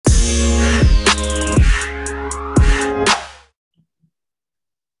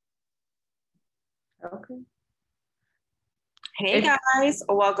Hey guys,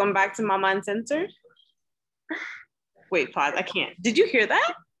 welcome back to Mama Uncensored. Wait, pause. I can't. Did you hear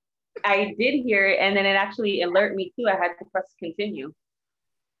that? I did hear it, and then it actually alerted me too. I had to press continue.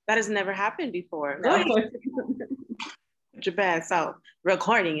 That has never happened before. No. Your bad self.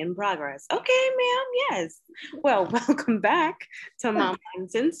 Recording in progress. Okay, ma'am. Yes. Well, welcome back to Mama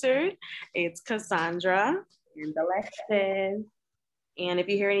Uncensored. It's Cassandra And Alexis. And if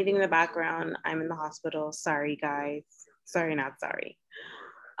you hear anything in the background, I'm in the hospital. Sorry, guys. Sorry, not sorry.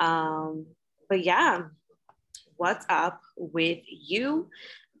 But yeah, what's up with you?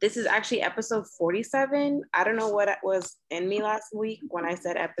 This is actually episode 47. I don't know what was in me last week when I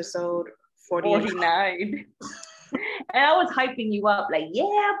said episode 49. And I was hyping you up like,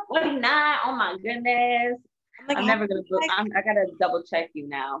 yeah, 49. Oh my goodness. I'm never going to I got to double check you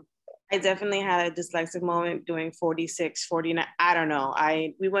now. I definitely had a dyslexic moment doing 46, 49. I don't know.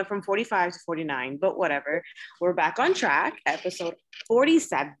 We went from 45 to 49, but whatever. We're back on track, episode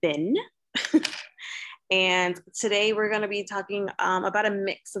 47. And today we're going to be talking about a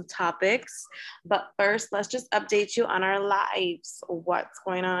mix of topics. But first, let's just update you on our lives. What's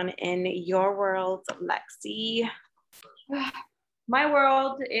going on in your world, Lexi? My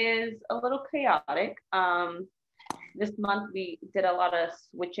world is a little chaotic. This month we did a lot of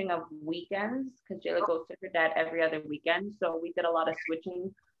switching of weekends because Jayla goes to her dad every other weekend. So we did a lot of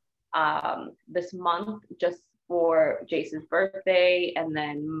switching this month just for Jace's birthday, and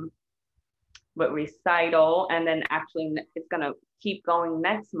then with recital, and then actually it's gonna keep going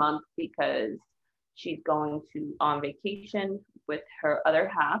next month because she's going on vacation with her other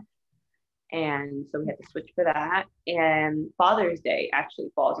half, and so we had to switch for that. And Father's Day actually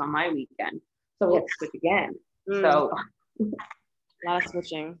falls on my weekend, so we had to switch again. So a lot of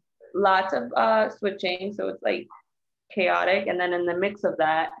switching. Lots of switching, so it's like chaotic. And then in the mix of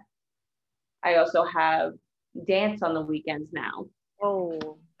that, I also have dance on the weekends now.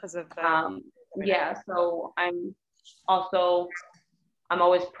 Oh, because of that. Yeah, so I'm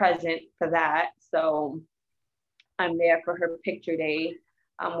always present for that. So I'm there for her picture day,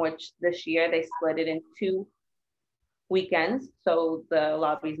 which this year they split it in 2 weekends. So the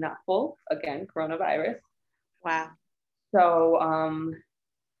lobby's not full, again, coronavirus. Wow. So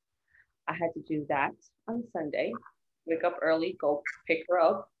I had to do that on Sunday. Wake up early, go pick her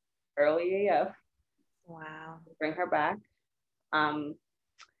up early AF. Wow. Bring her back.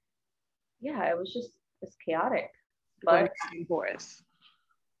 Yeah, it's chaotic. But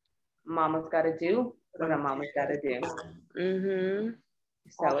mama's got to do what a mama's got to do. Mm-hmm.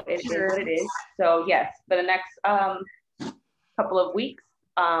 So it is what it is. So yes, for the next couple of weeks,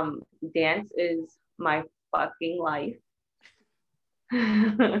 dance is my fucking life.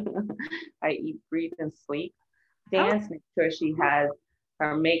 I eat, breathe, and sleep. Dance, make sure she has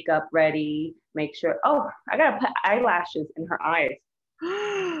her makeup ready. Make sure, I gotta put eyelashes in her eyes.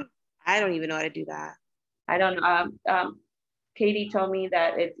 I don't even know how to do that. I don't know. Katie told me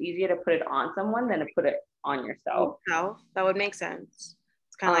that it's easier to put it on someone than to put it on yourself. No, that would make sense.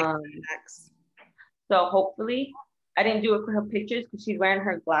 It's kind of like next. So hopefully, I didn't do it for her pictures because she's wearing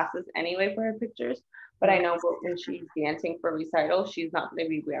her glasses anyway for her pictures. But I know when she's dancing for recital, she's not going to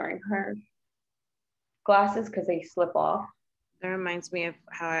be wearing her glasses because they slip off. That reminds me of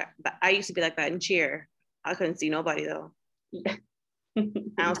how I used to be like that in cheer. I couldn't see nobody though. I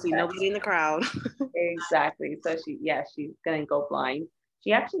don't see nobody in the crowd. Exactly. So she's gonna go blind.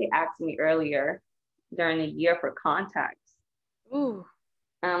 She actually asked me earlier during the year for contacts. Ooh.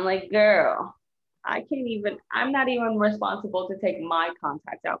 And I'm like, girl, I'm not even responsible to take my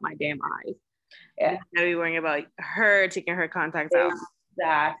contacts out my damn eyes. Yeah. Now be worrying about her taking her contacts out.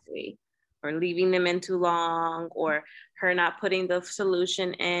 Exactly. Or leaving them in too long, or her not putting the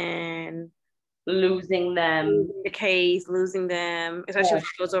solution in. Losing them, the case, losing them, especially when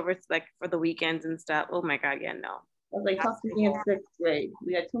she goes over like for the weekends and stuff. Oh my God, yeah, no. I was like, talk to me in 6th grade.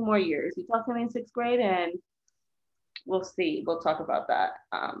 We got 2 more years. You talk to me in 6th grade, and we'll see. We'll talk about that.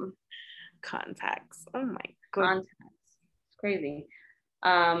 Contacts. Oh my God. Contacts. It's crazy.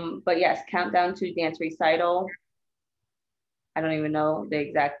 But yes, countdown to dance recital. I don't even know the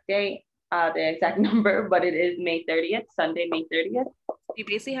exact date, the exact number, but it is May 30th, Sunday, May 30th. You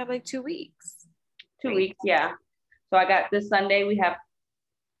basically have like 2 weeks. 2 weeks, yeah. So I got this Sunday, we have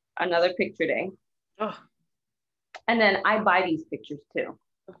another picture day. Oh. And then I buy these pictures too.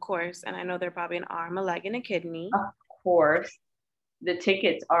 Of course. And I know they're probably an arm, a leg, and a kidney. Of course. The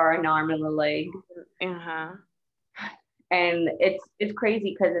tickets are an arm and a leg. Uh-huh. And it's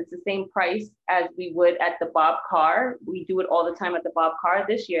crazy because it's the same price as we would at the Bob Carr. We do it all the time at the Bob Carr.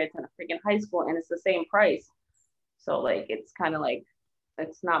 This year it's in a freaking high school and it's the same price. So like it's kind of like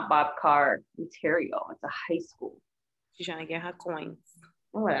It's not Bob Carr material. It's a high school. She's trying to get her coins.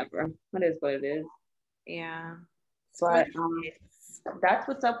 Whatever. It is what it is. Yeah. But that's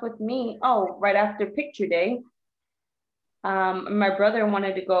what's up with me. Oh, right after picture day, my brother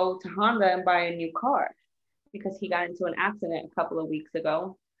wanted to go to Honda and buy a new car because he got into an accident a couple of weeks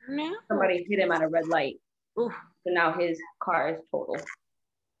ago. No. Somebody hit him at a red light. Oof. So now his car is totaled.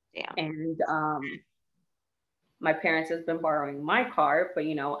 Yeah. And my parents has been borrowing my car, but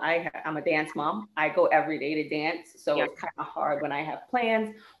you know, I'm a dance mom. I go every day to dance. So It's kind of hard when I have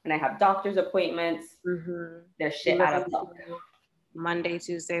plans, when I have doctor's appointments. There's shit out of luck. Monday,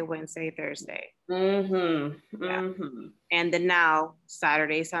 Tuesday, Wednesday, Thursday. Yeah. And then now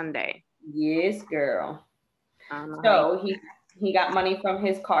Saturday, Sunday. Yes, girl. So he got money from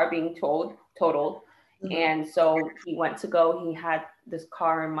his car being totaled. And so he went to go. He had this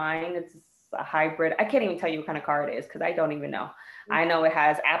car in mind. It's a hybrid. I can't even tell you what kind of car it is because I don't even know. I know it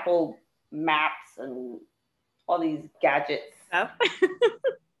has Apple Maps and all these gadgets.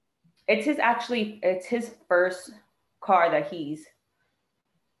 It's his first car that he's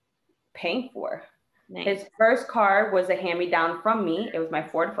paying for. Nice. His first car was a hand-me-down from me. It was my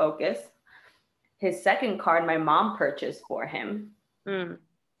Ford Focus. His second car, my mom purchased for him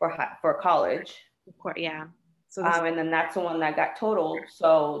for college. Yeah. So and then that's the one that got totaled.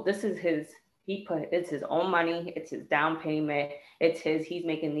 So this is it's his own money. It's his down payment. He's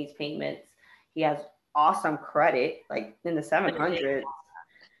making these payments. He has awesome credit, like in the 700s.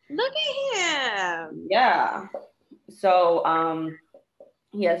 Look at him. Yeah. So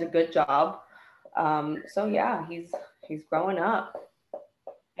he has a good job. So yeah, he's growing up.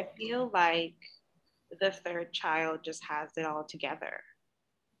 I feel like the third child just has it all together.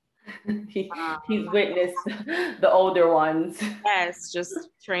 He's witnessed the older ones. Yes, just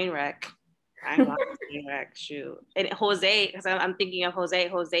train wreck. I'm not train wreck. Shoot. And Jose, because I'm thinking of Jose.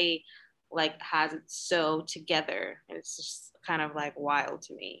 Jose like has it so together, and it's just kind of like wild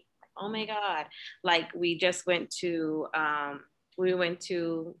to me. Oh my God! Like we just went to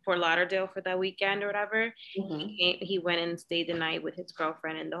Fort Lauderdale for that weekend or whatever. He went and stayed the night with his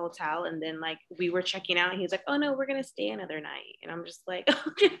girlfriend in the hotel, and then like we were checking out and he's like, oh no, we're gonna stay another night. And I'm just like,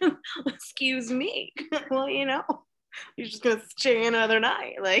 excuse me. Well, you know, you're just gonna stay another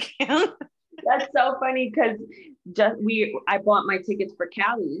night. Like that's so funny because I bought my tickets for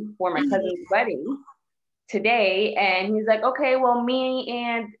Cali for my cousin's wedding today, and he's like, okay, well, me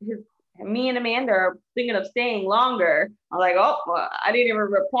and Amanda are thinking of staying longer. I'm like, oh, well, I didn't even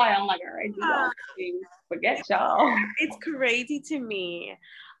reply. I'm like, all right, forget y'all. It's crazy to me.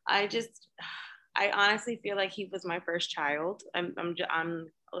 I honestly feel like he was my first child.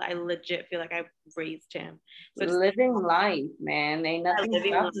 I legit feel like I raised him. So living life, man. Ain't nothing.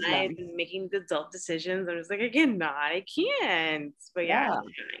 Living life and making the adult decisions. I'm just like, I can't. But yeah,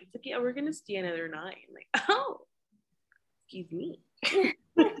 it's like, yeah, we're gonna stay another night. I'm like, oh, excuse me.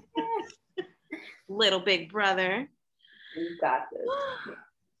 Little big brother. You got this.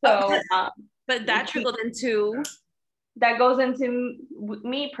 So, but that trickled into. That goes into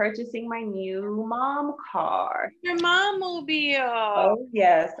me purchasing my new mom car. Your mom-mobile. Oh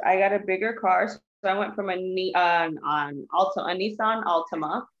yes, I got a bigger car. So I went from a Nissan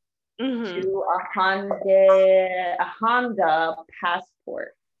Altima to a Honda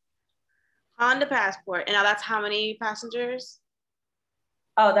Passport. Honda Passport, and now that's how many passengers?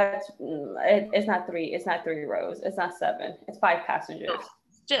 Oh, it's not three. It's not 3 rows. It's not 7. It's 5 passengers.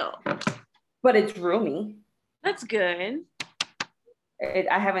 Still. But it's roomy. That's good.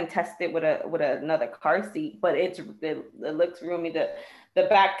 I haven't tested with another car seat, but it looks roomy. The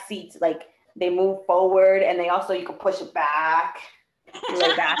back seats, like they move forward, and you can push it back,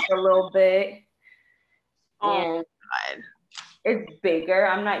 lay back a little bit. Oh and God. It's bigger.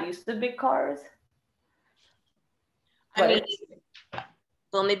 I'm not used to big cars. I mean, the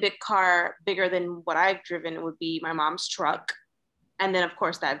only big car bigger than what I've driven would be my mom's truck. And then of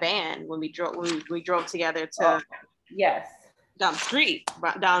course that van when we drove together to yes, down the street,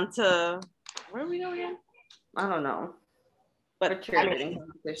 down to where are we going again? I don't know. But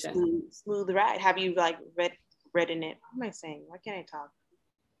smooth ride. Have you like ridden it? What am I saying? Why can't I talk?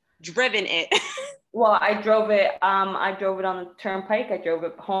 Driven it. Well, I drove it on the turnpike. I drove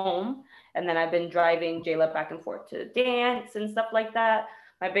it home, and then I've been driving Jayla back and forth to dance and stuff like that.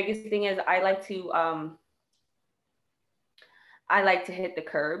 My biggest thing is I like to hit the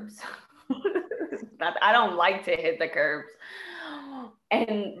curbs. I don't like to hit the curbs.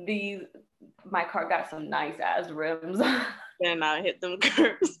 And my car got some nice ass rims. And I hit them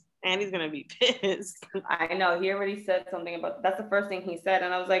curbs. And he's gonna be pissed. I know. He already said something about that's the first thing he said.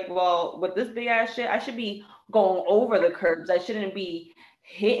 And I was like, well, with this big ass shit, I should be going over the curbs. I shouldn't be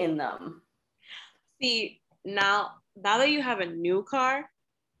hitting them. See, now that you have a new car,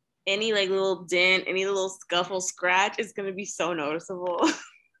 any like little dent, any little scuffle, scratch is gonna be so noticeable.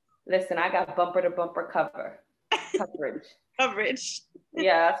 Listen, I got bumper to bumper coverage. Coverage.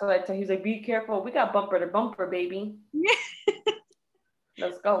 Yeah, that's what I tell. He's like, be careful. We got bumper to bumper, baby.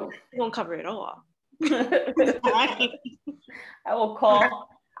 Let's go. We won't cover it all. I will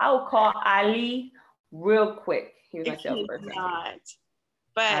call Ali real quick. He was my salesperson. Not.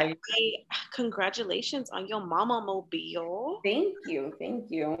 But congratulations on your mama mobile. Thank you.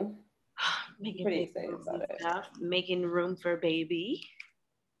 Making pretty excited about it. Making room for baby.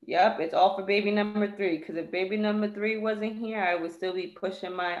 Yep, it's all for baby number 3. Because if baby number 3 wasn't here, I would still be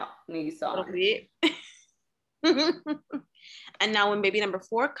pushing my Nissan. And now when baby number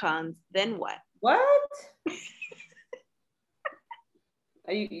 4 comes, then what? What?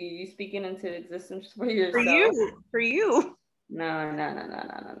 Are you speaking into existence for yourself? For you. No.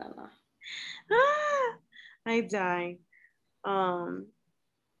 I die.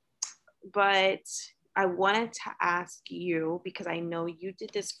 But I wanted to ask you, because I know you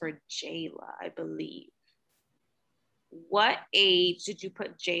did this for Jayla, I believe. What age did you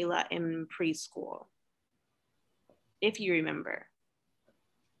put Jayla in preschool? If you remember.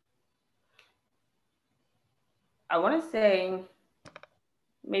 I want to say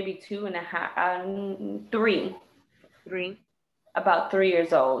maybe 2.5, 3. 3. About 3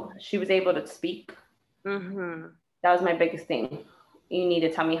 years old. She was able to speak. Mm-hmm. That was my biggest thing. You need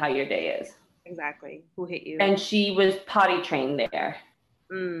to tell me how your day is. Exactly. Who hit you? And she was potty trained there.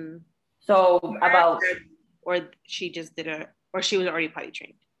 Mm. So or she just did or she was already potty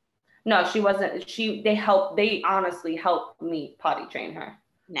trained. No, she wasn't. They honestly helped me potty train her.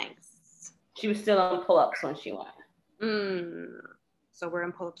 Nice. She was still on pull-ups when she went. So we're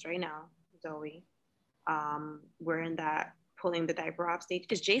in pull-ups right now, Zoe. We're in that pulling the diaper off stage.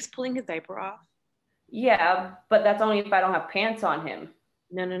 Is Jace pulling his diaper off? Yeah, but that's only if I don't have pants on him.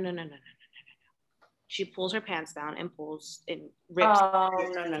 No. She pulls her pants down and pulls and rips. Oh,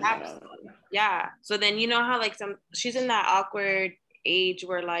 no. Yeah. So then you know how like she's in that awkward age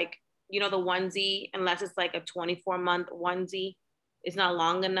where like, you know, the onesie, unless it's like a 24-month onesie, it's not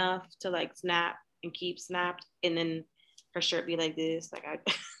long enough to like snap and keep snapped, and then her shirt be like this. Like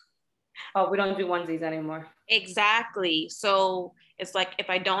Oh, we don't do onesies anymore. Exactly. So it's like if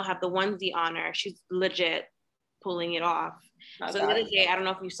I don't have the onesie on her, she's legit pulling it off. So the other day, I don't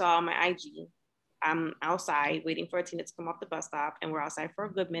know if you saw on my IG, I'm outside waiting for Atina to come off the bus stop, and we're outside for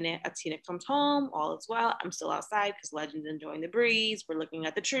a good minute. Atina comes home, all is well. I'm still outside because Legend's enjoying the breeze. We're looking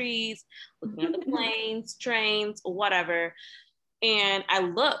at the trees, looking at the planes, trains, whatever. And I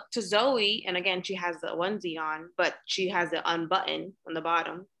look to Zoe, and again, she has the onesie on, but she has it unbuttoned on the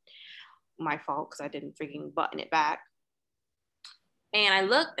bottom. My fault, because I didn't freaking button it back. And I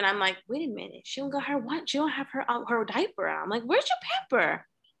looked, and I'm like, wait a minute, she don't got her one. She don't have her diaper on. I'm like, where's your pamper?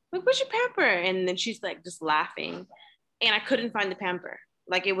 Like, where's your pamper? And then she's like just laughing, and I couldn't find the pamper.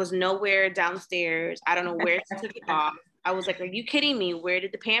 Like, it was nowhere downstairs. I don't know where she took it off. I was like, are you kidding me? Where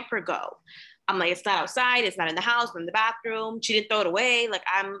did the pamper go? I'm like, it's not outside. It's not in the house. It's in the bathroom. She didn't throw it away. Like,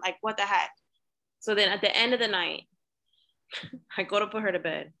 I'm like, what the heck? So then at the end of the night, I go to put her to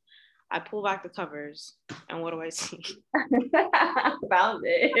bed. I pull back the covers, and what do I see? Found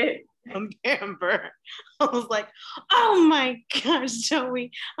it. A pamper. I was like, oh my gosh,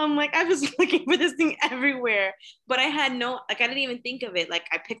 Joey. I'm like, I was looking for this thing everywhere, but I had I didn't even think of it. Like,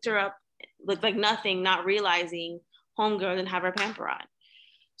 I picked her up, looked like nothing, not realizing homegirl didn't have her pamper on.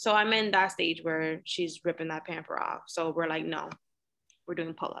 So I'm in that stage where she's ripping that pamper off. So we're like, no, we're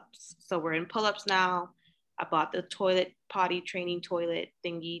doing pull-ups. So we're in pull-ups now. I bought the toilet potty training toilet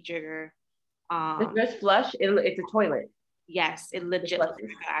thingy jigger. Does this flush? It's a toilet. Yes, it legit looks like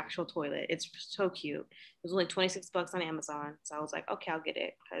an actual toilet. It's so cute. It was only $26 on Amazon. So I was like, okay, I'll get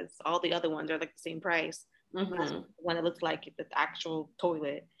it, because all the other ones are like the same price. Mm-hmm. When it looks like the actual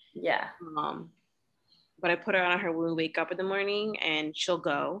toilet. Yeah. But I put her on her when we wake up in the morning, and she'll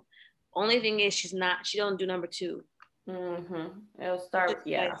go. Only thing is she don't do number 2. Mm-hmm. It'll start.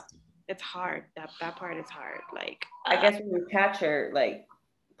 Yeah. It's hard. That part is hard. Like, I guess when you catch her like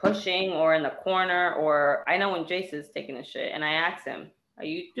pushing or in the corner, or I know when Jason's taking a shit and I ask him, are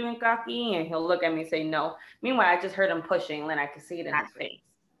you doing cocky? And he'll look at me and say no. Meanwhile, I just heard him pushing, and then I could see it in his face.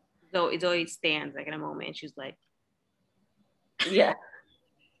 So Zoe stands like in a moment. She's like, yeah.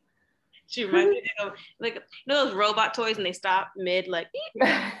 She reminds me of like, you know those robot toys and they stop mid like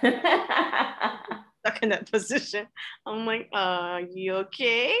stuck in that position. I'm like, you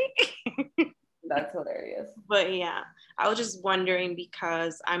okay? That's hilarious. But yeah, I was just wondering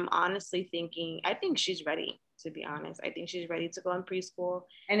because I'm honestly thinking, I think she's ready, to be honest. I think she's ready to go in preschool.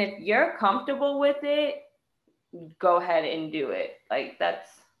 And if you're comfortable with it, go ahead and do it. Like that's.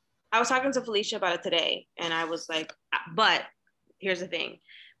 I was talking to Felicia about it today, and I was like, but here's the thing.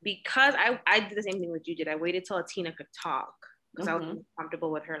 Because I did the same thing that you did. I waited till Tina could talk because I was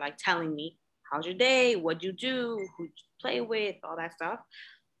comfortable with her like telling me, how's your day? What'd you do? Who'd you play with? All that stuff.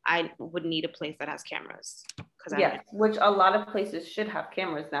 I would need a place that has cameras. Yes, which a lot of places should have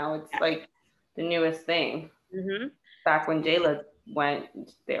cameras now. It's like the newest thing. Mm-hmm. Back when Jayla went,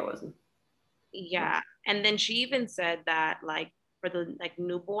 there wasn't. Yeah. And then she even said that like for the like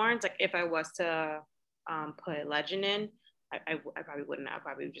newborns, like if I was to put Legend in, I probably wouldn't. I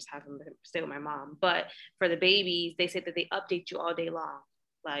probably would just have him stay with my mom. But for the babies, they say that they update you all day long.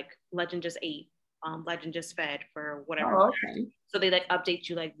 Like Legend just ate, Legend just fed for whatever. Oh, okay. So they like update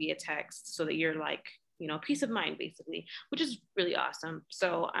you like via text so that you're like, you know, peace of mind basically, which is really awesome.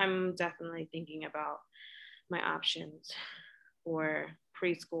 So I'm definitely thinking about my options for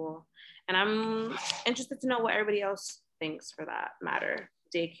preschool. And I'm interested to know what everybody else thinks for that matter.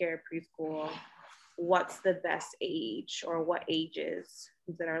 Daycare, preschool, what's the best age or what ages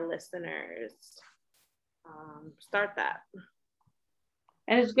that our listeners start that.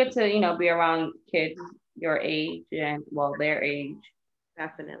 And it's good to, you know, be around kids your age and well, their age.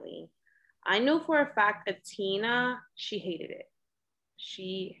 Definitely. I know for a fact that Tina, she hated it.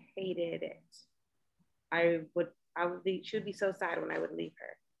 She hated it. I would she would be so sad when I would leave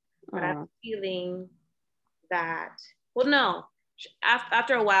her. But I have a feeling that, well, no,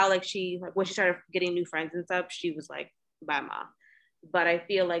 after a while, like when she started getting new friends and stuff, she was like, bye, Ma. But I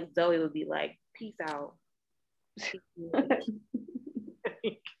feel like Zoe would be like, peace out.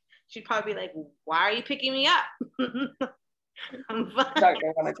 She'd probably be like, why are you picking me up? I'm fine. Not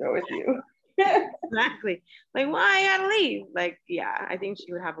gonna want to go with you. Exactly. Like, why I gotta leave? Like, yeah, I think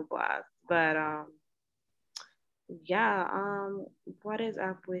she would have a blast. But yeah, what is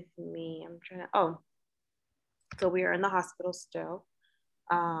up with me? I'm trying to so we are in the hospital still.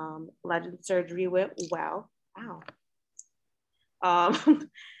 Legend surgery went well. Wow.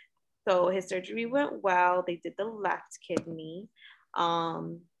 So his surgery went well. They did the left kidney.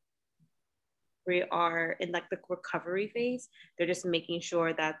 We are in like the recovery phase. They're just making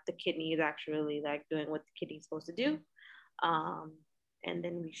sure that the kidney is actually like doing what the kidney is supposed to do. And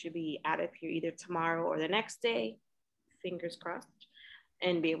then we should be out of here either tomorrow or the next day, fingers crossed,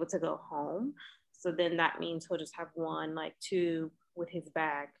 and be able to go home. So then that means he'll just have one like tube with his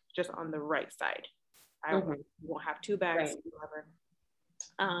bag just on the right side. I won't have two bags.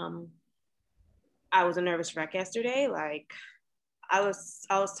 Right. I was a nervous wreck yesterday. Like I was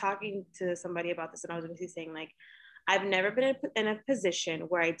talking to somebody about this, and I was basically saying like I've never been in a position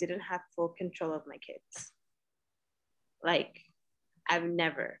where I didn't have full control of my kids. Like I've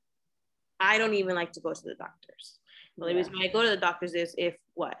never. I don't even like to go to the doctors. The only reason I go to the doctors is if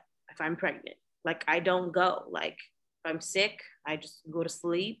I'm pregnant. Like I don't go. Like if I'm sick, I just go to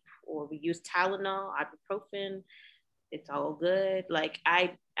sleep, or we use Tylenol, ibuprofen. It's all good. Like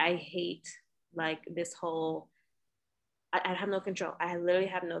I hate like this whole. I have no control. I literally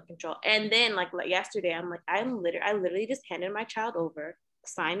have no control. And then like yesterday, I'm like I literally just handed my child over,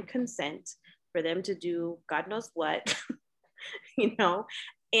 signed consent for them to do God knows what, you know.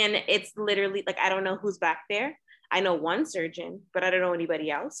 And it's literally like I don't know who's back there. I know one surgeon, but I don't know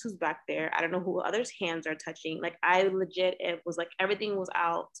anybody else who's back there. I don't know who others' hands are touching. Like I legit, it was like everything was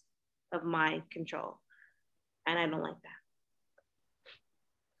out of my control. And I don't like that.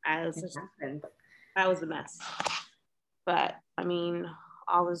 I was a mess. But I mean,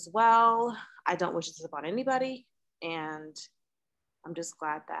 all is well. I don't wish this upon anybody. And I'm just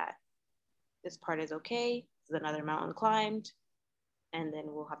glad that this part is okay. This is another mountain climbed. And then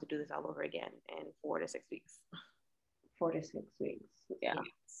we'll have to do this all over again in 4 to 6 weeks. 4 to 6 weeks. Yeah.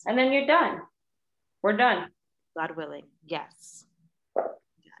 Yes. And then you're done. We're done. God willing. Yes.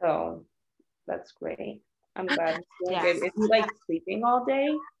 So that's great. I'm glad. Yeah. Is he like sleeping all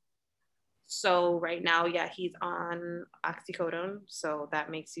day? So right now, yeah, he's on oxycodone. So that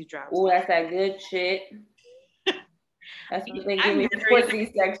makes you drowsy. Oh, that's that good shit. That's what they give me for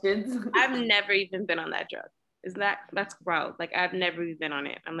C-sections. I've never even been on that drug. That's gross. Like I've never even been on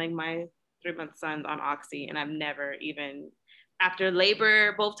it. I'm like my 3-month son's on oxy, and I've never even after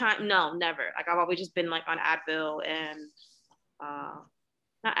labor both times. No, never. Like I've always just been like on Advil and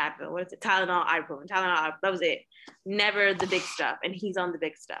not Advil. What is it? Tylenol, ibuprofen. Tylenol. That was it. Never the big stuff, and he's on the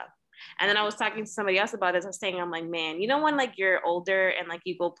big stuff. And then I was talking to somebody else about this. I was saying, I'm like, man, you know, when like you're older and like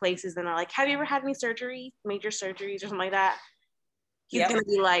you go places and they're like, have you ever had any surgery, major surgeries or something like that? He's gonna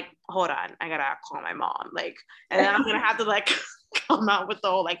be like, hold on, I gotta call my mom. Like, and then I'm gonna have to like come out with the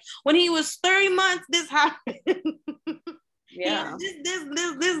whole like, when he was 30 months, this happened. Yeah.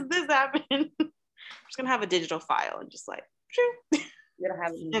 This happened. I'm just gonna have a digital file and just like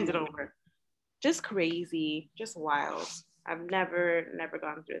send it over. Just crazy, just wild. I've never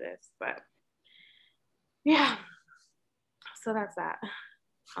gone through this, but yeah. So that's that.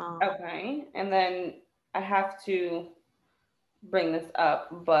 Okay, and then I have to bring this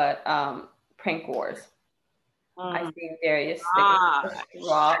up, but prank wars. I see Darius stick a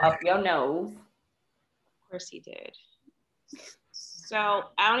straw up your nose. Of course he did. So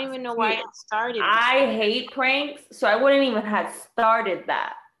I don't even know why it started. I hate pranks, so I wouldn't even have started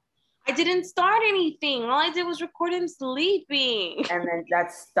that. I didn't start anything. All I did was record him sleeping. And then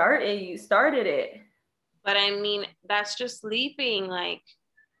that started, you started it. But I mean, that's just sleeping. Like,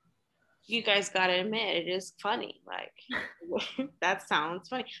 you guys gotta admit, it is funny. Like, that sounds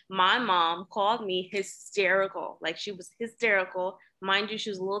funny. My mom called me hysterical. Like, she was hysterical. Mind you, she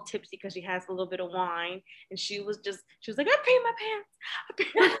was a little tipsy because she has a little bit of wine. And she was like, I peed my pants.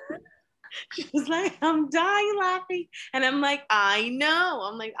 She was like, I'm dying laughing. And I'm like, I know.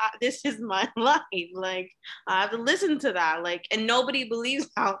 I'm like, this is my life. Like, I have to listen to that. Like, and nobody believes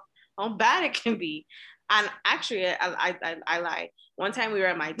how bad it can be. And actually, I lied. One time we were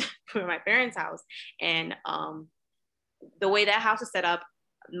at my parents' house, and the way that house is set up,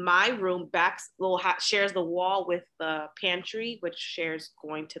 my room shares the wall with the pantry, which shares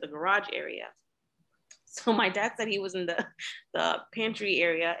going to the garage area. So my dad said he was in the pantry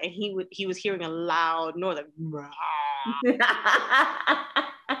area, and he was hearing a loud noise, like,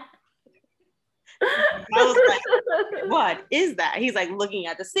 I was like, what is that? He's like looking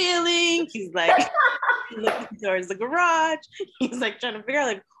at the ceiling. He's like looking towards the garage. He's like trying to figure out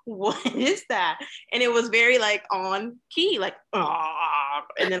like, what is that? And it was very like on key, like,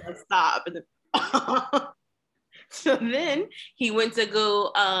 and then like stop, and then so then he went to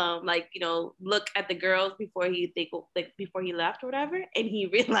go like, you know, look at the girls before he left or whatever, and he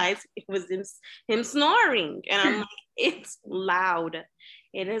realized it was him snoring. And I'm like, it's loud.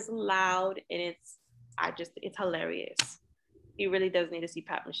 It is loud, and it's hilarious. He really does need a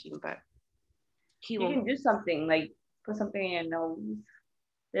CPAP machine, but you can do something like put something in your nose.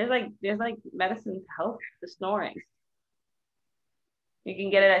 There's like medicine to help the snoring. You can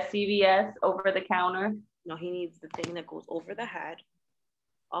get it at CVS over the counter. No, he needs the thing that goes over the head,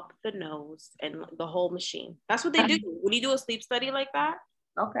 up the nose, and the whole machine. That's what they do when you do a sleep study like that.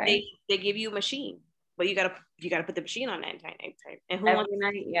 Okay. They give you a machine, but you gotta put the machine on nighttime. And who every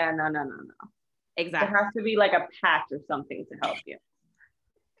night? Yeah, no. Exactly. There has to be like a patch or something to help you.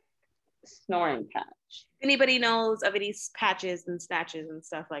 Snoring patch. If anybody knows of any patches and snatches and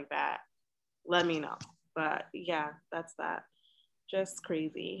stuff like that, let me know. But yeah, that's that. Just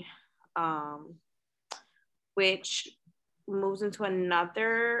crazy. Which moves into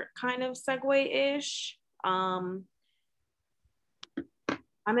another kind of segue-ish. I'm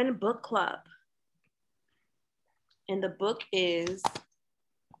in a book club. And the book is...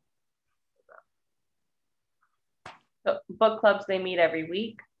 So book clubs, they meet every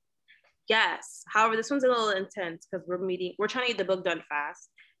week? Yes. However, this one's a little intense because we're trying to get the book done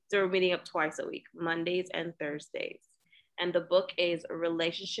fast. So we're meeting up twice a week, Mondays and Thursdays. And the book is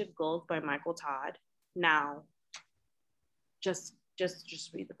Relationship Goals by Michael Todd. Now, just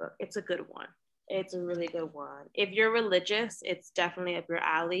read the book. It's a good one. It's a really good one. If you're religious, it's definitely up your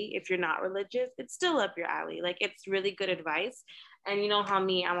alley. If you're not religious, it's still up your alley. Like, it's really good advice. And you know how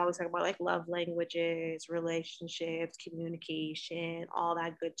I'm always talking about like love languages, relationships, communication, all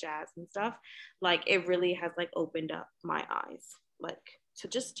that good jazz and stuff. Like, it really has like opened up my eyes, like, to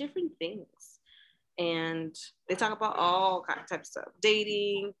just different things. And they talk about all types of stuff: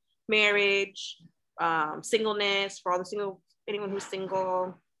 dating, marriage, singleness, for all the anyone who's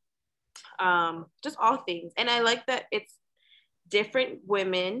single, just all things. And I like that it's different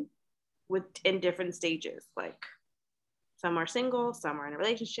women in different stages. Like, some are single, some are in a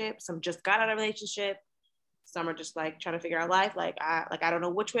relationship, some just got out of a relationship, some are just like trying to figure out life. Like I don't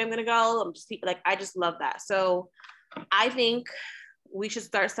know which way I'm gonna go. I'm just like, I just love that. So I think we should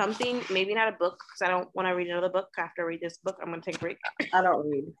start something, maybe not a book, because I don't want to read another book. After I read this book, I'm gonna take a break. I don't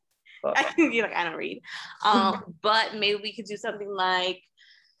read. You're like, I don't read. But maybe we could do something like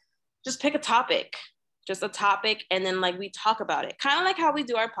just pick a topic, and then like we talk about it, kind of like how we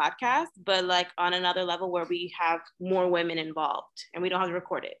do our podcast, but like on another level where we have more women involved and we don't have to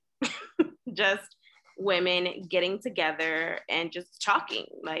record it. Just women getting together and just talking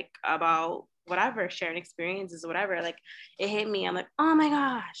like about whatever, sharing experiences, whatever. Like it hit me. I'm like, oh my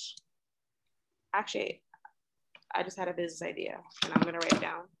gosh. Actually, I just had a business idea and I'm gonna write it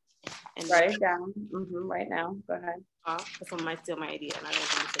down. And write it down. Right now. Go ahead. Someone might steal my idea and I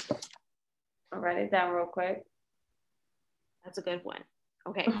don't want to take it. I'll write it down real quick. That's a good one.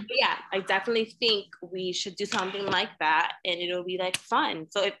 Okay. But yeah, I definitely think we should do something like that and it'll be like fun.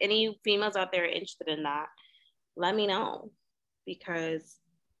 So if any females out there are interested in that, let me know, because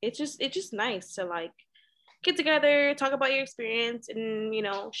it's just nice to like get together, talk about your experience and, you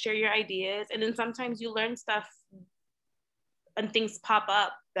know, share your ideas. And then sometimes you learn stuff and things pop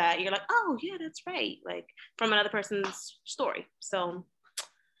up that you're like, oh yeah, that's right. Like from another person's story. So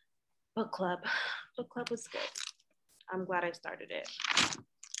book club was good. I'm glad I started it.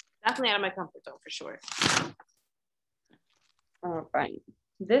 Definitely out of my comfort zone for sure. All right.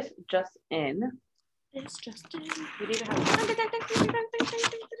 This just in. We did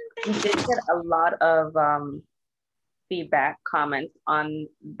get a lot of feedback, comments on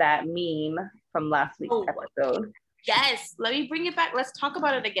that meme from last week's episode. Yes, let me bring it back. Let's talk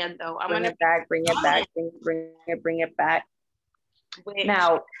about it again, though. Bring it back. Wait.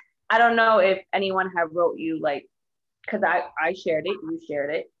 Now, I don't know if anyone had wrote you like, because I shared it, you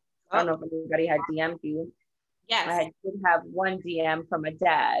shared it. I don't know if anybody had DM'd you. Yes. I did have one DM from a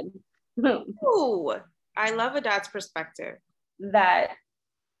dad. Ooh, I love a dad's perspective. That,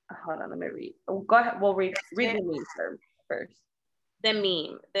 hold on, let me read. Go ahead, we'll read the meme first. The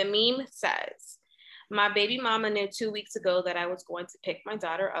meme says, my baby mama knew 2 weeks ago that I was going to pick my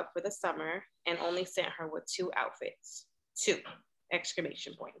daughter up for the summer and only sent her with 2 outfits. 2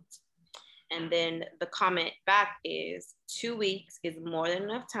 exclamation points. And then the comment back is 2 weeks is more than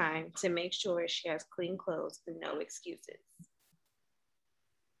enough time to make sure she has clean clothes and no excuses.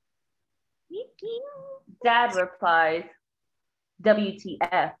 Dad replies,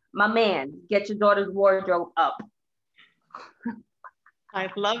 WTF, my man, get your daughter's wardrobe up. I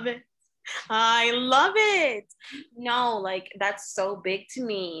love it. I love it. No, like that's so big to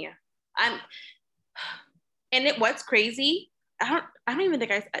me. What's crazy, I don't even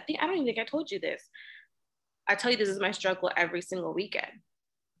think I told you this. I tell you this is my struggle every single weekend.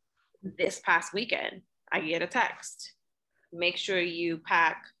 This past weekend, I get a text. Make sure you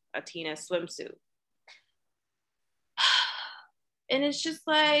pack a Tina swimsuit. And it's just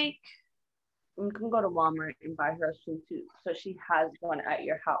like, you can go to Walmart and buy her a swimsuit so she has one at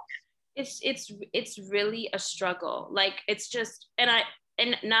your house. It's really a struggle. Like it's just, and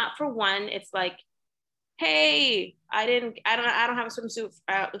not for one, it's like, hey, I don't have a swimsuit.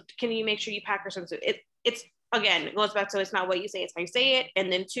 Can you make sure you pack her swimsuit? It's again, it goes back to it's not what you say, it's how you say it. And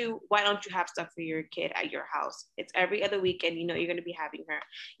then 2, why don't you have stuff for your kid at your house? It's every other weekend. You know you're going to be having her.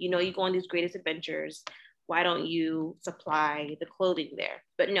 You know you go on these greatest adventures. Why don't you supply the clothing there?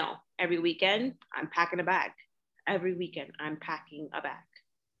 But no, every weekend I'm packing a bag. Every weekend I'm packing a bag.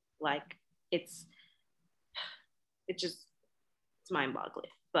 Like it's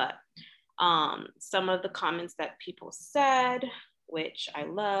mind-boggling. But some of the comments that people said, which I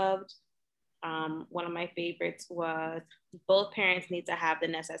loved, one of my favorites was, both parents need to have the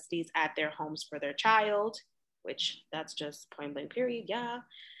necessities at their homes for their child, which that's just point blank period, yeah.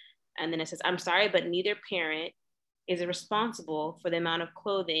 And then it says, I'm sorry, but neither parent is responsible for the amount of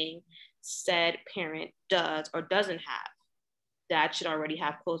clothing said parent does or doesn't have. Dad should already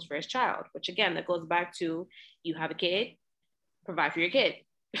have clothes for his child, which again, that goes back to, you have a kid, provide for your kid,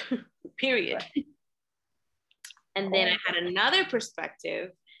 period. Right. And then I had another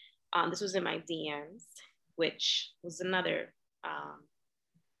perspective. This was in my DMs, which was another,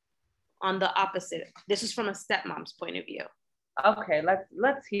 on the opposite. This is from a stepmom's point of view. Okay,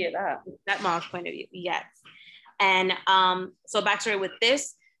 let's hear that. Stepmom's point of view, yes. And so backstory with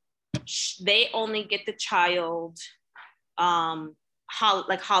this, they only get the child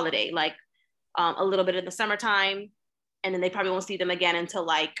holiday, like a little bit in the summertime, and then they probably won't see them again until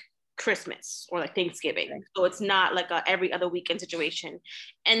like Christmas or like Thanksgiving. So it's not like a every other weekend situation.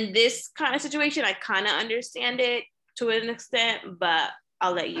 And this kind of situation, I kind of understand it to an extent, but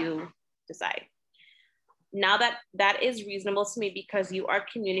I'll let you decide. Now that is reasonable to me because you are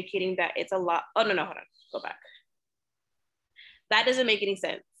communicating that it's a lot. Oh, no, hold on, go back. That doesn't make any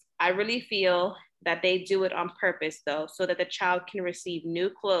sense. I really feel that they do it on purpose though, so that the child can receive new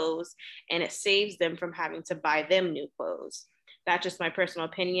clothes and it saves them from having to buy them new clothes. That's just my personal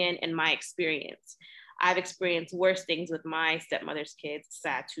opinion and my experience. I've experienced worse things with my stepmother's kids,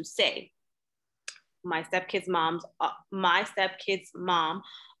 sad to say. My stepkid's mom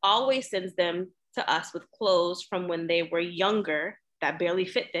always sends them to us with clothes from when they were younger that barely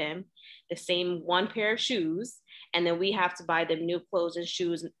fit them. the same one pair of shoes, and then we have to buy them new clothes and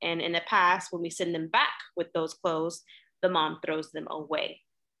shoes. And in the past, when we send them back with those clothes, the mom throws them away.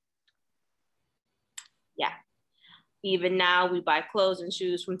 Yeah. Even now, we buy clothes and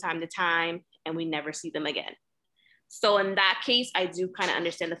shoes from time to time, and we never see them again. So in that case, I do kind of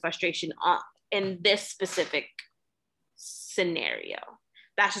understand the frustration in this specific scenario.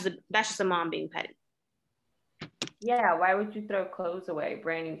 That's just a mom being petty. Yeah, why would you throw clothes away,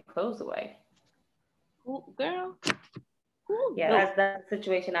 brand new clothes away? Ooh, girl. Ooh, yeah, that's the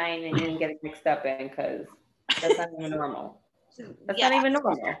situation I ain't even getting mixed up in, because that's not even normal. That's not even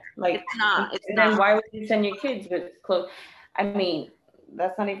normal. Like, it's not. And then why would you send your kids with clothes? I mean,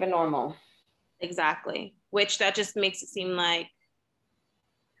 that's not even normal. Exactly. Which that just makes it seem like.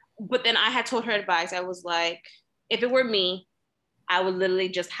 But then I had told her advice. I was like, if it were me, I would literally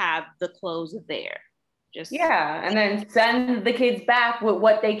just have the clothes there. And then send the kids back with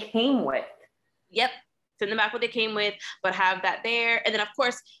what they came with. Yep. Send them back what they came with, but have that there. And then of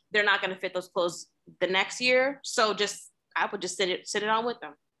course they're not going to fit those clothes the next year. So I would just sit it on with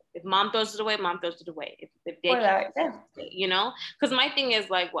them. If mom throws it away, mom throws it away. If they you know, because my thing is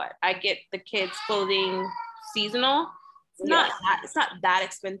like, what I get the kids clothing seasonal. It's not that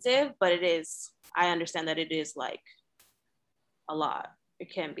expensive, but it is. I understand that it is like a lot. It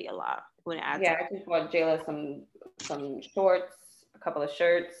can be a lot when it adds up. I just bought Jayla some shorts, a couple of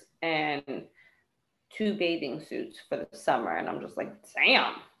shirts, and 2 bathing suits for the summer, and I'm just like,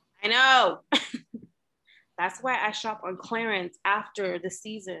 damn. I know. That's why I shop on clearance after the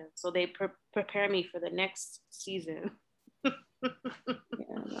season, so they prepare me for the next season.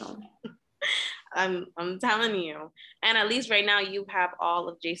 No. I'm telling you, and at least right now you have all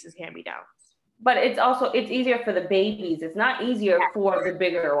of Jace's hand-me-downs. But it's easier for the babies. It's not easier for the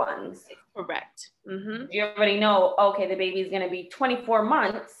bigger ones. Correct. Mm-hmm. You already know, okay, the baby's going to be 24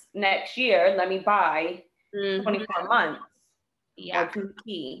 months next year. Let me buy 24 months. Yeah. Or 2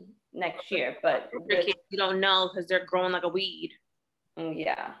 key next year. But your kids, you don't know because they're growing like a weed.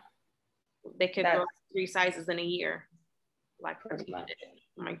 Yeah. They could grow 3 sizes in a year. Like, oh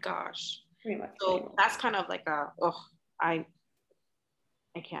my gosh. Pretty much. So that's kind of like I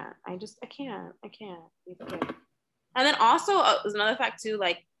can't. I can't. And then also there's another fact too,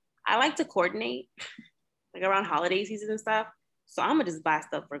 like I like to coordinate like around holiday season and stuff. So I'm gonna just buy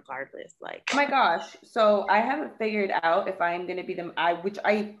stuff regardless. Like, oh my gosh. So I haven't figured out if I'm gonna be which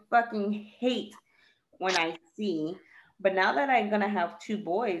I fucking hate when I see, but now that I'm gonna have 2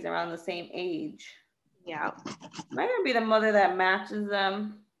 boys around the same age, am I gonna be the mother that matches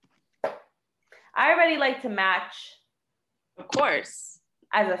them? I already like to match. Of course.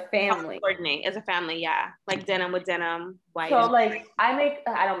 As a family. Coordinate as a family, yeah. Like denim with denim, white. So like I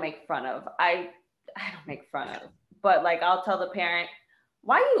don't make fun of. But like I'll tell the parent,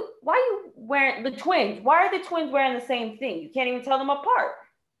 why you wearing the twins? Why are the twins wearing the same thing? You can't even tell them apart.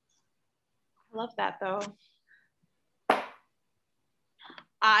 I love that though.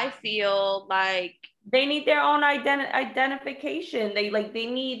 I feel like they need their own identification. They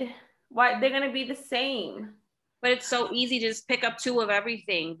need why they're gonna be the same. But it's so easy to just pick up 2 of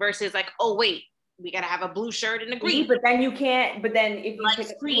everything versus like, oh wait, we gotta have a blue shirt and a green. But then you can't. But then if you pick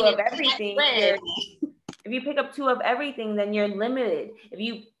up 2 of everything, if you pick up 2 of everything, then you're limited. If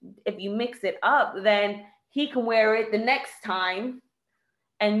you mix it up, then he can wear it the next time,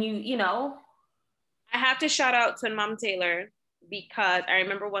 and you know. I have to shout out to Mom Taylor because I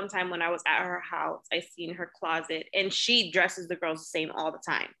remember one time when I was at her house, I seen her closet, and she dresses the girls the same all the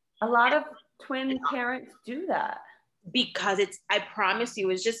time. A lot of twin parents do that because I promise you,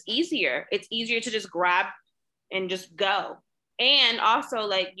 it's just easier. It's easier to just grab and just go. And also,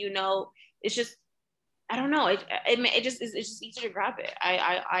 like, you know, it's just, I don't know. It's just easier to grab it.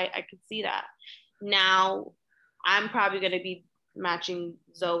 I could see that. Now, I'm probably going to be matching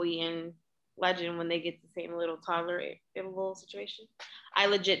Zoe and Legend when they get the same little toddler little situation. I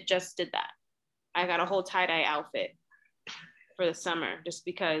legit just did that. I got a whole tie-dye outfit for the summer just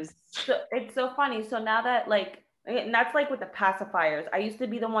because. So it's so funny. So now that and that's like with the pacifiers. I used to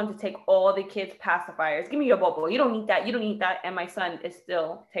be the one to take all the kids' pacifiers. Give me your bubble. You don't need that. You don't need that. And my son is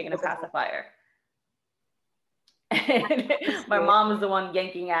still taking a pacifier. And my mom is the one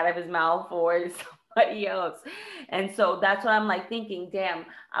yanking out of his mouth for somebody else. And so that's what I'm like thinking, damn,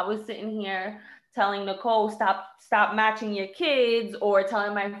 I was sitting here telling Nicole, stop matching your kids, or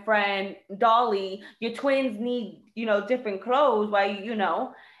telling my friend Dolly, your twins need, different clothes, why,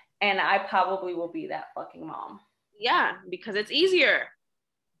 and I probably will be that fucking mom. Yeah, because it's easier.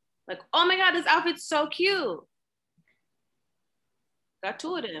 Like, oh my God, this outfit's so cute. Got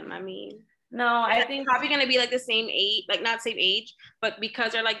 2 of them. I mean, No, I think probably gonna be like the same age, like not same age, but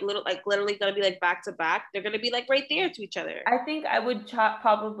because they're like little, like literally gonna be like back to back, they're gonna be like right there to each other. I think I would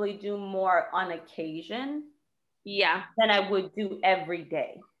probably do more on occasion. Yeah. Than I would do every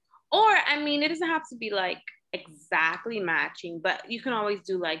day. Or I mean, it doesn't have to be like exactly matching, but you can always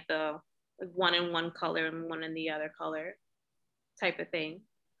do like the like one in one color and one in the other color type of thing.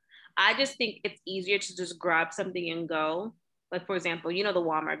 I just think it's easier to just grab something and go. Like for example, you know the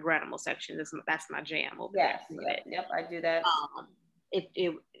Walmart Granimal section. That's my jam over there. Yep, I do that.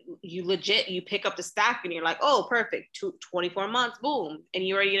 It you legit you pick up the stack and you're like, oh, perfect, 24 months, boom, and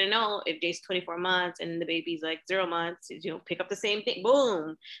you already know if Jake's 24 months and the baby's like 0 months, you know, pick up the same thing,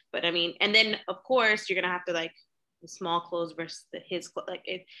 boom. But I mean, and then of course you're gonna have to like the small clothes versus his clothes, like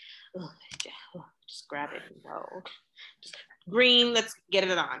it. Just grab it and go. Just green, let's get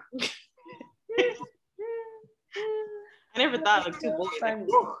it on. I never thought like 2 boys.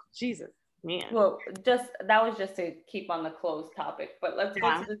 Jesus, man. Well, that was just to keep on the clothes topic, but let's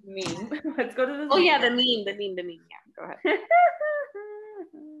go to this meme. Let's go to this. Oh meme. Yeah, the meme. Yeah, go ahead.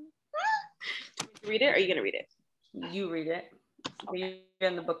 Read it, or are you gonna read it? You read it. Okay. You're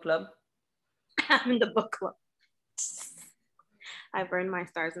in the book club. I'm in the book club. I've earned my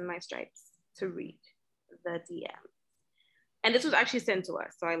stars and my stripes to read the DM. And this was actually sent to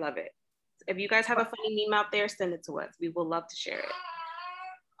us, so I love it. If you guys have a funny meme out there, send it to us. We will love to share it.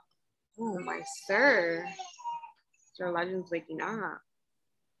 Oh, my sir. Sir Legend's waking up.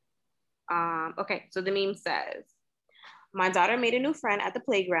 Okay, so the meme says, my daughter made a new friend at the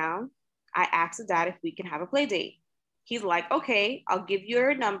playground. I asked the dad if we can have a play date. He's like, okay, I'll give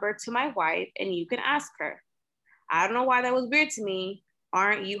your number to my wife and you can ask her. I don't know why that was weird to me.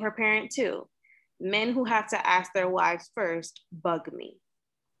 Aren't you her parent too? Men who have to ask their wives first bug me.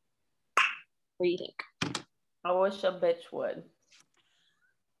 What do you think? I wish a bitch would.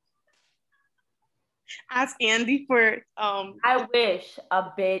 Ask Andy for I wish a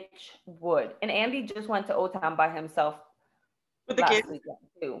bitch would. And Andy just went to Old Town by himself with the kids weekend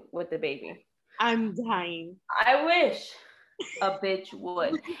too, with the baby. I'm dying. I wish a bitch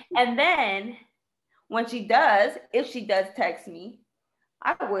would. And then when she does, if she does text me,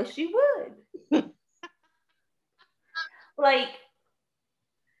 I wish she would. Like,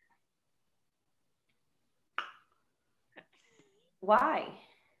 why?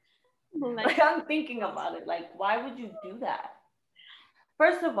 Like, I'm thinking about it. Like, why would you do that?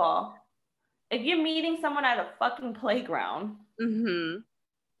 First of all, if you're meeting someone at a fucking playground,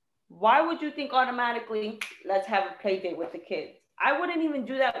 why would you think automatically, let's have a play date with the kids? I wouldn't even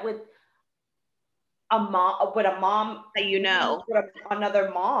do that with a mom that you know, with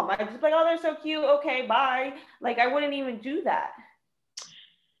another mom. I'd just be like, oh, they're so cute. Okay, bye. Like, I wouldn't even do that.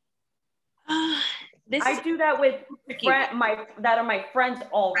 I do that with that are my friends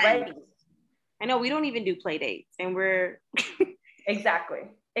already. I know we don't even do play dates, and we're exactly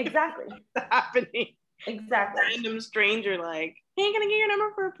happening. Exactly. Random stranger like, hey, can I get your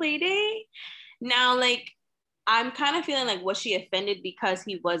number for a play date? Now, like, I'm kind of feeling like, was she offended because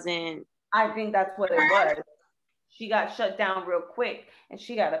he wasn't? I think that's what it was. She got shut down real quick, and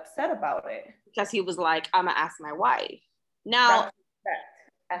she got upset about it because he was like, I'm gonna ask my wife. Now,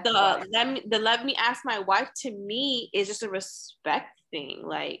 let me ask my wife, to me, is just a respect thing.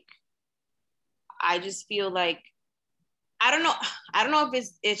 Like, I just feel like, I don't know if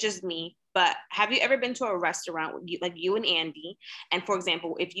it's just me, but have you ever been to a restaurant with you and Andy, and for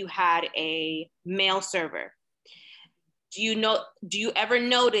example, if you had a male server, do you ever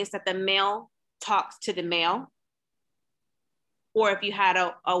notice that the male talks to the male? Or if you had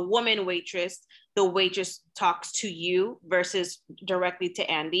a woman waitress, the waitress talks to you versus directly to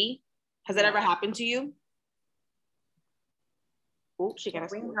Andy? Has that ever happened to you? Oh, she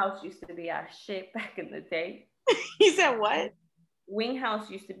got Wing House used to be our shit back in the day. You said what? Wing House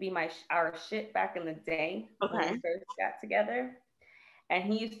used to be our shit back in the day. Okay. When we first got together. And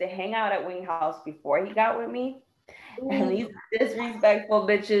he used to hang out at Wing House before he got with me. Ooh. And these disrespectful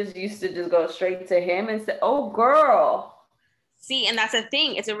bitches used to just go straight to him and say, oh, girl. See, and that's a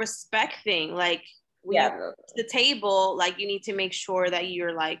thing. It's a respect thing. Like, when you're at the table, like, you need to make sure that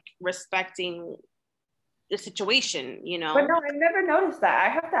you're, like, respecting the situation, you know? But no, I've never noticed that. I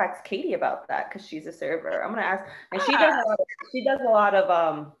have to ask Katie about that because she's a server. I'm going to ask. And she does a lot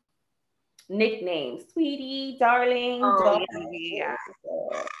of nicknames. Sweetie, darling. Oh, yeah.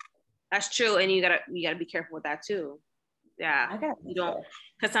 That's true. And you gotta be careful with that too. Yeah. You don't,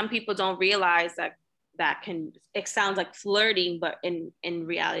 because some people don't realize that it sounds like flirting, but in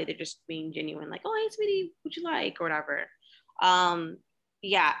reality they're just being genuine, like, oh, hey sweetie, what you like, or whatever.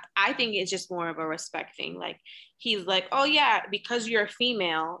 yeah, I think it's just more of a respect thing. Like he's like, oh yeah, because you're a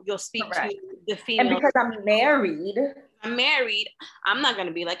female, you'll speak Correct. to the female. And because I'm married, I'm not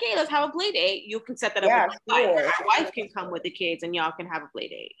gonna be like, hey, let's have a play date. You can set that up yeah, with your sure. wife. My wife can come with the kids and y'all can have a play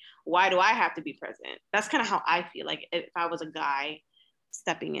date. Why do I have to be present? That's kind of how I feel like if I was a guy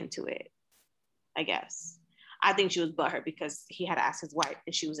stepping into it, I guess. I think she was butthurt because he had to ask his wife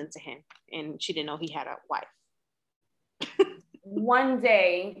and she was into him and she didn't know he had a wife. One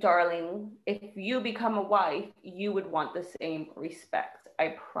day, darling, if you become a wife, you would want the same respect.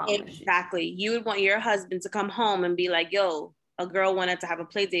 I promise exactly. You would want your husband to come home and be like, yo, a girl wanted to have a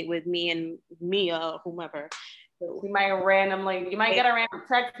play date with me and Mia or whomever. You might get a random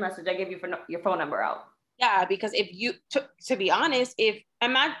text message. I give you your phone number out. Yeah, because if you, to be honest, if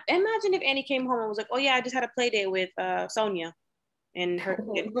imagine if Annie came home and was like, oh yeah, I just had a play date with Sonia and her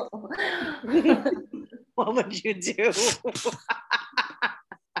kid. What would you do?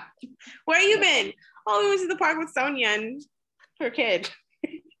 Where you been? Oh, we went to the park with Sonia and her kid.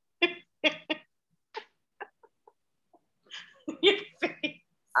 Your face.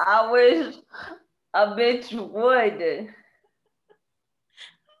 I wish a bitch would.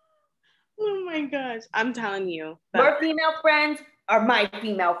 Oh my gosh. I'm telling you. Your female friends are my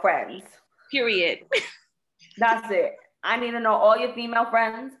female friends. Period. That's it. I need to know all your female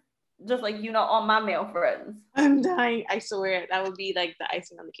friends, just like you know all my male friends. I'm dying. I swear that would be like the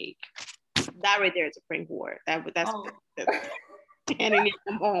icing on the cake. That right there is a prank war. That's and I need to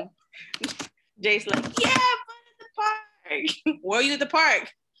come home. Jay's like, yeah, fun at the park. Where are you at the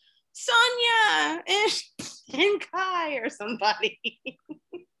park? Sonia and Kai or somebody.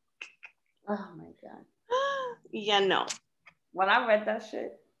 Oh my god. Yeah, no. When I read that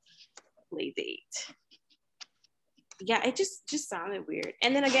shit, play date. Yeah, it just sounded weird.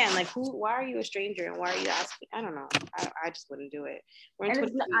 And then again, like, why are you a stranger and why are you asking? I don't know. I just wouldn't do it. I feel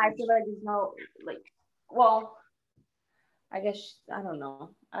like there's no, like, well, I guess, I don't know.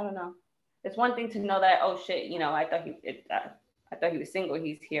 It's one thing to know that, oh shit, you know, I thought he was single.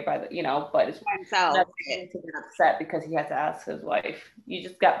 He's here by the, you know, but it's not to get upset because he had to ask his wife. You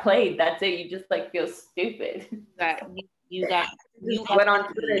just got played. That's it. You just like feel stupid. That you went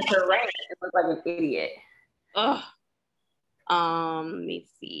on Twitter to rant and looked like an idiot. Ugh. Let me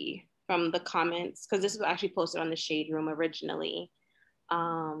see from the comments because this was actually posted on the Shade Room originally.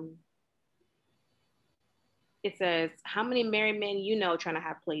 It says, "How many married men you know trying to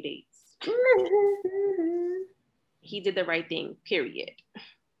have play dates?" He did the right thing. Period.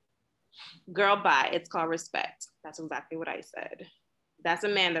 Girl, bye. It's called respect. That's exactly what I said. That's a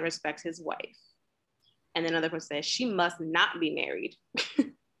man that respects his wife. And then another person says, she must not be married.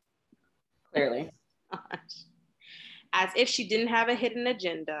 Clearly. As if she didn't have a hidden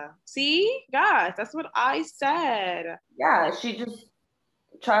agenda. See, guys, that's what I said. Yeah, she just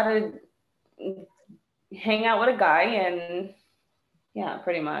tried to hang out with a guy and yeah,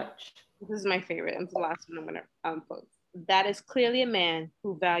 pretty much. This is my favorite. And the last one I'm gonna post. That is clearly a man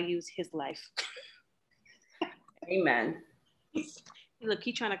who values his life. Amen. Look,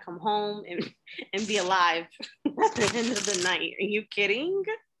 he's trying to come home and be alive at the end of the night. Are you kidding?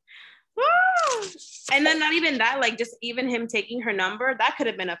 Woo! And then not even that, like just even him taking her number, that could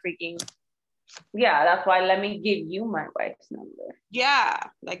have been a freaking. Yeah, that's why let me give you my wife's number. Yeah,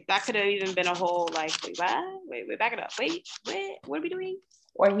 like that could have even been a whole like, wait, what? Wait, back it up. Wait, what are we doing?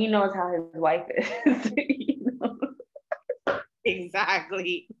 Or he knows how his wife is. You know?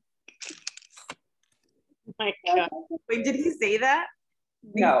 Exactly. My God. Wait, did he say that?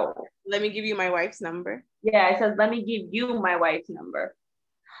 No. Let me give you my wife's number. Yeah, it says, let me give you my wife's number.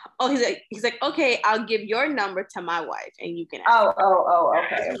 Oh, he's like, okay, I'll give your number to my wife and you can ask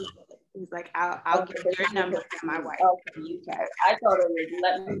okay. He's like, I'll give your number to my wife. Okay, you can. I thought it was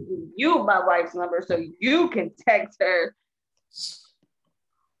let me give you my wife's number so you can text her.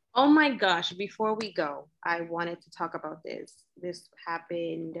 Oh my gosh, before we go, I wanted to talk about this. This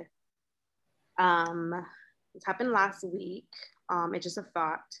happened last week. It's just a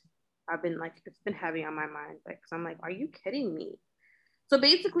thought. It's been heavy on my mind. Like, cause I'm like, are you kidding me? So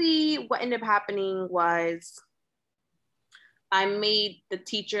basically what ended up happening was I made the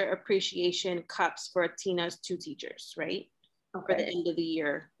teacher appreciation cups for Tina's 2 teachers, right? Okay. For the end of the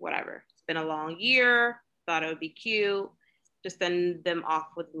year, whatever. It's been a long year, thought it would be cute. Just send them off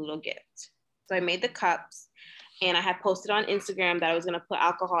with a little gift. So I made the cups and I had posted on Instagram that I was gonna put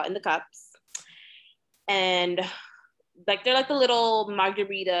alcohol in the cups. And like, they're like the little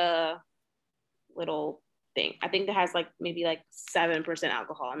margarita little thing. I think it has like maybe like 7%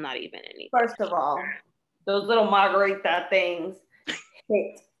 alcohol, not even any. First of all, those little margarita things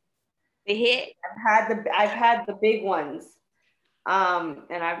hit. They hit? I've had the big ones.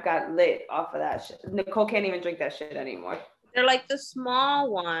 And I've got lit off of that shit. Nicole can't even drink that shit anymore. They're like the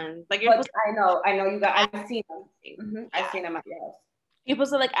small ones. Like but I know you got. I've seen them. Mm-hmm. I've seen them at your house. You're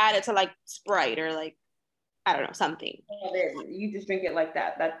supposed to like add it to like Sprite or like I don't know something. You just drink it like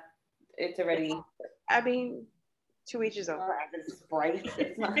that. That it's already. I mean, to each his own. Sprite.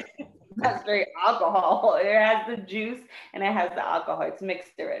 It's not. That's very alcohol. It has the juice and it has the alcohol. It's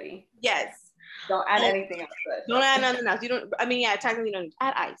mixed already. Yes. Don't add anything else. Don't add nothing else. You don't. I mean, yeah, technically you don't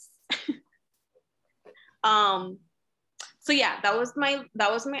add ice. So yeah, that was my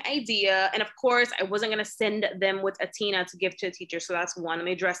idea, and of course, I wasn't gonna send them with a Tina to give to a teacher. So that's one. Let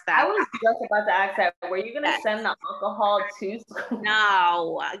me address that. I was just about to ask that. Were you gonna send the alcohol to school?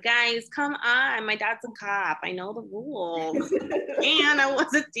 No, guys, come on. My dad's a cop. I know the rules, and I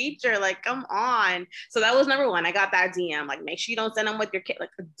was a teacher. Like, come on. So that was number one. I got that DM. Like, make sure you don't send them with your kid. Like,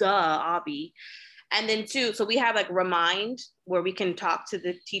 duh, Abby. And then two, so we have like Remind where we can talk to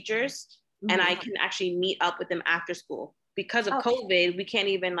the teachers, and I can actually meet up with them after school. Because of COVID, we can't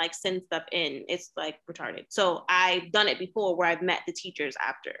even like send stuff in. It's like retarded. So I've done it before where I've met the teachers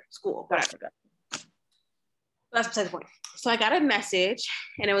after school. Whatever. That's beside the point. So I got a message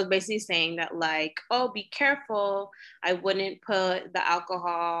and it was basically saying that like, oh, be careful. I wouldn't put the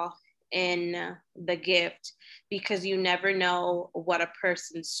alcohol in the gift because you never know what a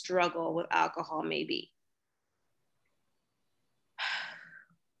person's struggle with alcohol may be.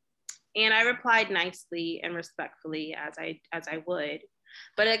 And I replied nicely and respectfully as I would,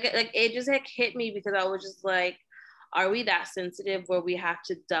 but it just like hit me because I was just like, are we that sensitive where we have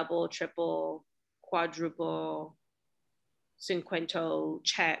to double, triple, quadruple, cinquento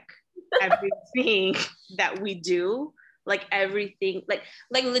check everything that we do? Like everything, like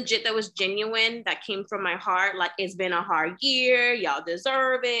legit, that was genuine, that came from my heart. Like, it's been a hard year, y'all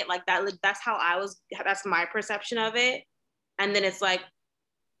deserve it. Like that. That's how I was. That's my perception of it. And then it's like,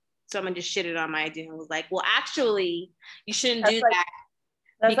 someone just shitted on my idea and was like, well, actually, you shouldn't do that.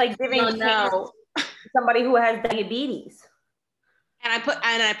 That's like giving somebody who has diabetes. And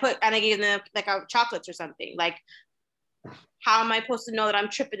I gave them like chocolates or something. Like, how am I supposed to know that I'm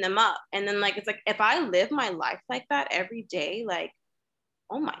tripping them up? And then like, it's like, if I live my life like that every day, like,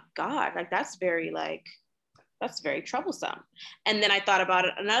 oh my God, like that's very troublesome. And then I thought about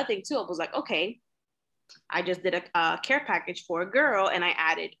it. Another thing too, I was like, okay, I just did a care package for a girl and I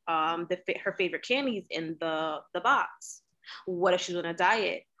added her favorite candies in the box. What if she's on a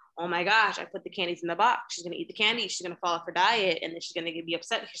diet? Oh my gosh, I put the candies in the box. She's gonna eat the candy. She's gonna fall off her diet, and then she's gonna be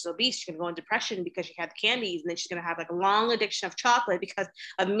upset because she's obese. She's gonna go in depression because she had the candies, and then she's gonna have like a long addiction of chocolate because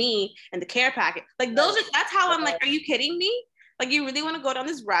of me and the care packet. Like that's how I'm like, are you kidding me? Like, you really want to go down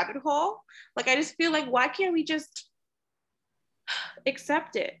this rabbit hole? Like, I just feel like, why can't we just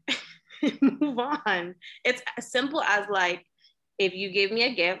accept it? Move on. It's as simple as like, if you gave me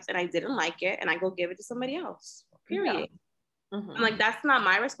a gift and I didn't like it, and I go give it to somebody else. Period. Yeah. I'm like, that's not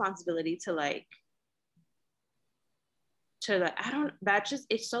my responsibility to like.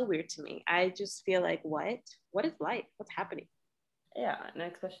 It's so weird to me. I just feel like, what is life? What's happening? Yeah, and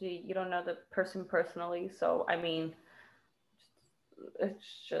especially you don't know the person personally, so I mean, it's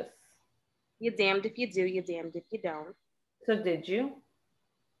just, you're damned if you do, you're damned if you don't. So did you?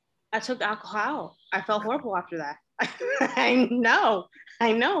 I took alcohol. I felt horrible after that. I know.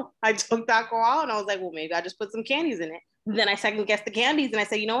 I took the alcohol and I was like, well, maybe I just put some candies in it. Then I second guessed the candies and I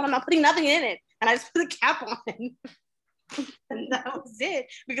said, you know what? I'm not putting nothing in it. And I just put the cap on. And that was it.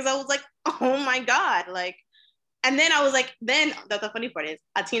 Because I was like, oh my God. Like, and then I was like, then the funny part is,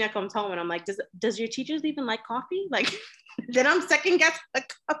 Atina comes home and I'm like, does your teachers even like coffee? Like, then I'm second guessing the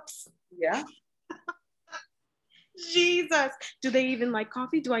cups. Yeah. Jesus, do they even like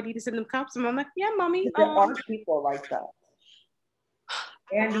coffee? Do I need to send them cups? And I'm like, yeah, mommy. There are people like that.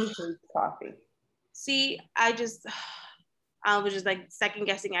 Andy hates coffee. See, I was just like second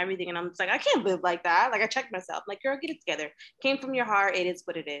guessing everything, and I'm just like, I can't live like that. Like, I checked myself. I'm like, girl, get it together. Came from your heart. It is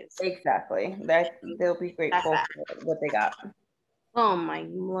what it is. Exactly. They'll be grateful for what they got. Oh my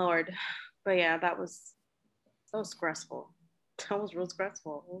Lord. But yeah, that was so stressful. That was real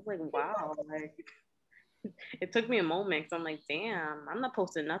stressful. I was like, wow, like. It took me a moment because I'm like, damn, I'm not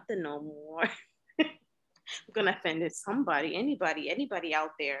posting nothing no more. I'm gonna offend somebody, anybody out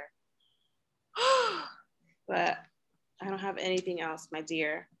there. But I don't have anything else, my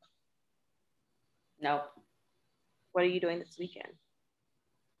dear. No. What are you doing this weekend?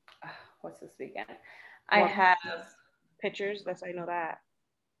 What's this weekend? I have pictures. Let's I know that.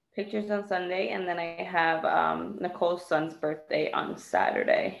 Pictures on Sunday, and then I have Nicole's son's birthday on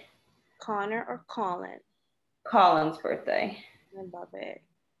Saturday. Connor or Colin? Colin's birthday. I love it.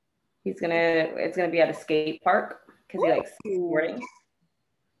 It's gonna be at a skate park. because he likes skateboarding.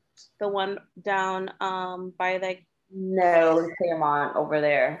 The one down by like no, Claremont over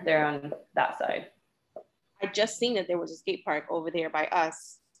there. They're on that side. I just seen that there was a skate park over there by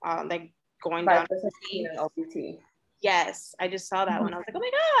us, like going By down. OPT. Yes, I just saw that one. I was like, oh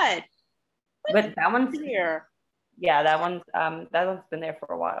my god! But that one's here. Yeah, that one's been there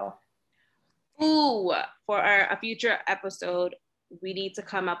for a while. Ooh, for a future episode, we need to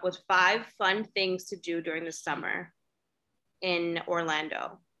come up with 5 fun things to do during the summer in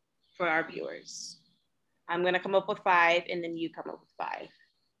Orlando for our viewers. I'm gonna come up with 5, and then you come up with 5.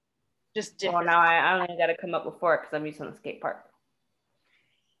 Just different. Well, now I only got to come up with 4 because I'm using the skate park.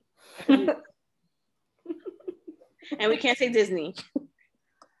 And we can't say Disney.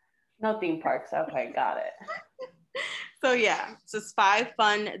 No theme parks. Okay, got it. So yeah, so it's 5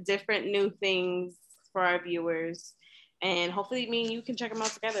 fun, different new things for our viewers. And hopefully me and you can check them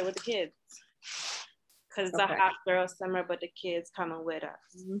out together with the kids. Because it's a hot girl summer, but the kids coming with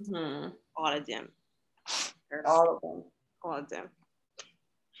us. Mm-hmm. All of them. All of them. All of them.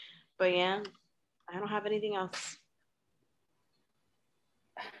 But yeah, I don't have anything else.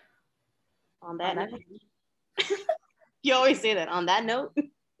 On that note. You always say that. On that note.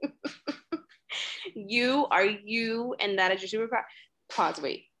 You are you, and that is your superpower. Pause,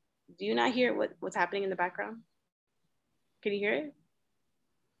 wait. Do you not hear what's happening in the background? Can you hear it?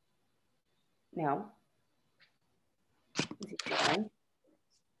 No. Is it going?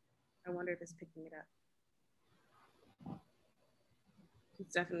 I wonder if it's picking it up.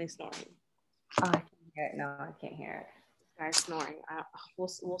 It's definitely snoring. Oh, I can't hear it. No, I can't hear it. This guy's snoring.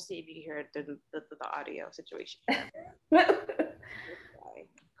 We'll see if you hear it, the audio situation.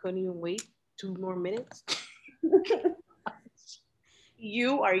 Couldn't even wait 2 more minutes.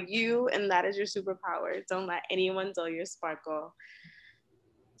 You are you, and that is your superpower. Don't let anyone dull your sparkle.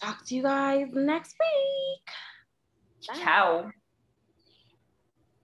 Talk to you guys next week. Bye. Ciao.